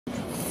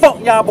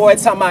Fuck y'all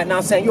boys talking about, now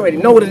I'm saying, you already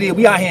know what it is.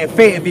 We out here in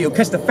Fayetteville,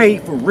 catch the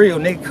fade for real,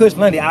 nigga. Kush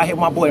Lundy out here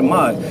with my boy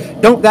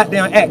Mahj. Don't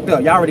goddamn act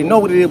up. Y'all already know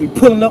what it is. We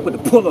pulling up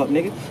with the pull up,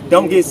 nigga.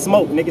 Don't get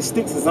smoked, nigga.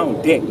 Sticks is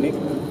on deck,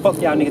 nigga.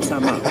 Fuck y'all niggas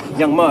talking about.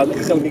 Young Mahj, let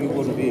me know nigga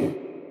what it is.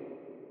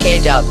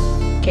 K-Dub,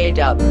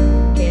 K-Dub,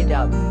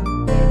 K-Dub, K-Dub.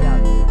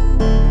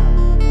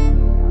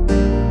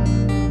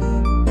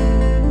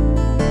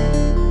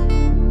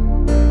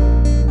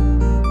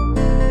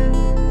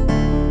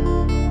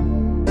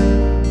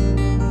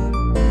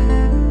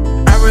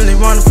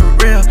 Want it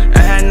for real. I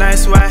had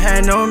nights where I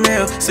had no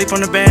meal. Sleep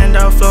on the band,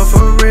 I'll floor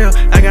for real.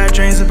 I got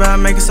dreams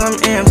about making some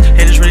M's.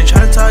 Haters really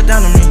try to talk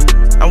down on me.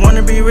 I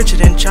wanna be richer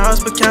than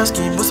Charles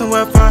Bukowski. Boosting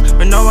welfare,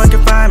 but no one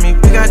can find me.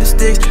 We got the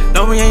sticks,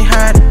 no we ain't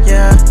hiding,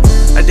 yeah.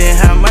 I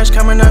didn't have much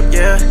coming up,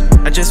 yeah.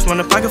 I just want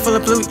a pocket full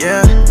of blue,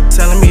 yeah.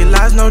 Telling me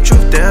lies, no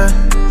truth there.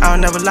 I'll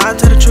never lie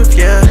to the truth,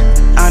 yeah.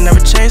 I'll never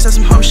change, that's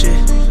some whole shit.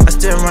 I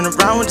still run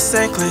around with the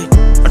same clique.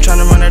 I'm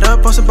tryna run it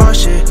up on some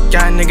bullshit.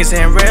 Got niggas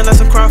in red like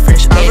some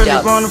crawfish. I really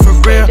want it for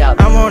real.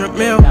 I want a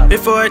meal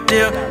before a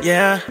deal,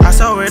 yeah. I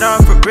saw it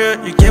all for real.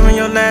 You giving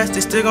your last,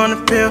 they still gonna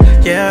peel,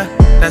 yeah.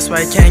 That's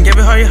why you can't give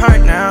it all your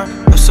heart now.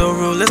 I'm so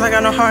ruthless, I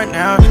got no heart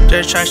now.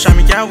 Just try to shot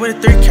me out with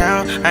a 3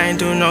 count. I ain't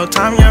doing no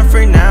time, yeah, I'm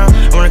free now.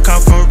 I wanna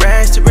come from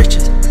rags to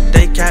riches.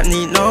 They got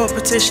need no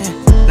petition.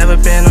 Never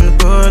been on the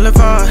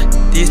boulevard.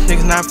 These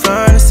niggas not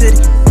from the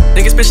city.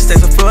 Niggas bitches stay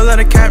so full of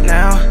the cap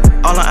now.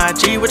 All on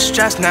IG with the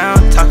straps now.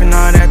 Talking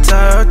all that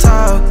talk.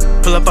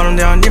 Pull up on them,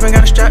 they don't even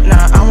got a strap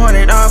now. I want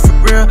it all for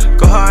real.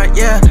 Go hard,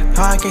 yeah.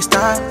 No, I can't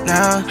stop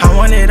now. I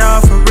want it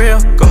all for real.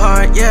 Go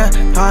hard, yeah.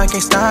 No, I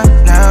can't stop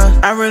now.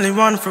 I really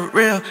want it for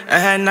real. I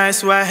had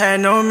nights where I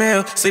had no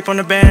meal. Sleep on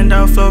the band,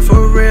 I'll floor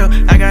for real.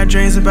 I got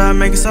dreams about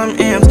making some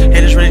M's.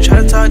 Haters really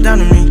try to talk down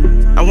to me.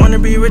 I wanna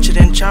be richer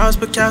than Charles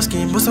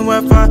Bukowski. Boosting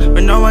welfare,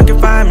 but no one can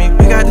find me.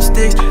 We got the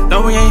sticks,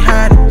 no we ain't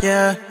hiding,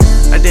 yeah.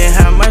 I didn't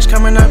have much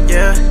coming up,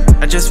 yeah.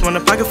 I just want a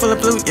pocket full of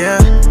blue, yeah.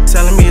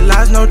 Telling me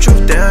lies, no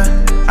truth there.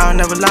 I'll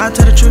never lie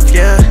to the truth,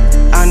 yeah.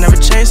 I'll never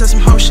change, that's some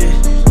whole shit.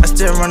 I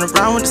still run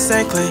around with the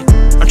same clique.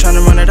 I'm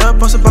tryna run it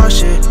up on some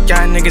bullshit.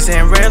 Got niggas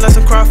in red like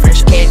some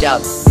crawfish.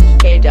 K-Dub,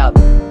 K-Dub,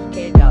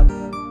 K-Dub.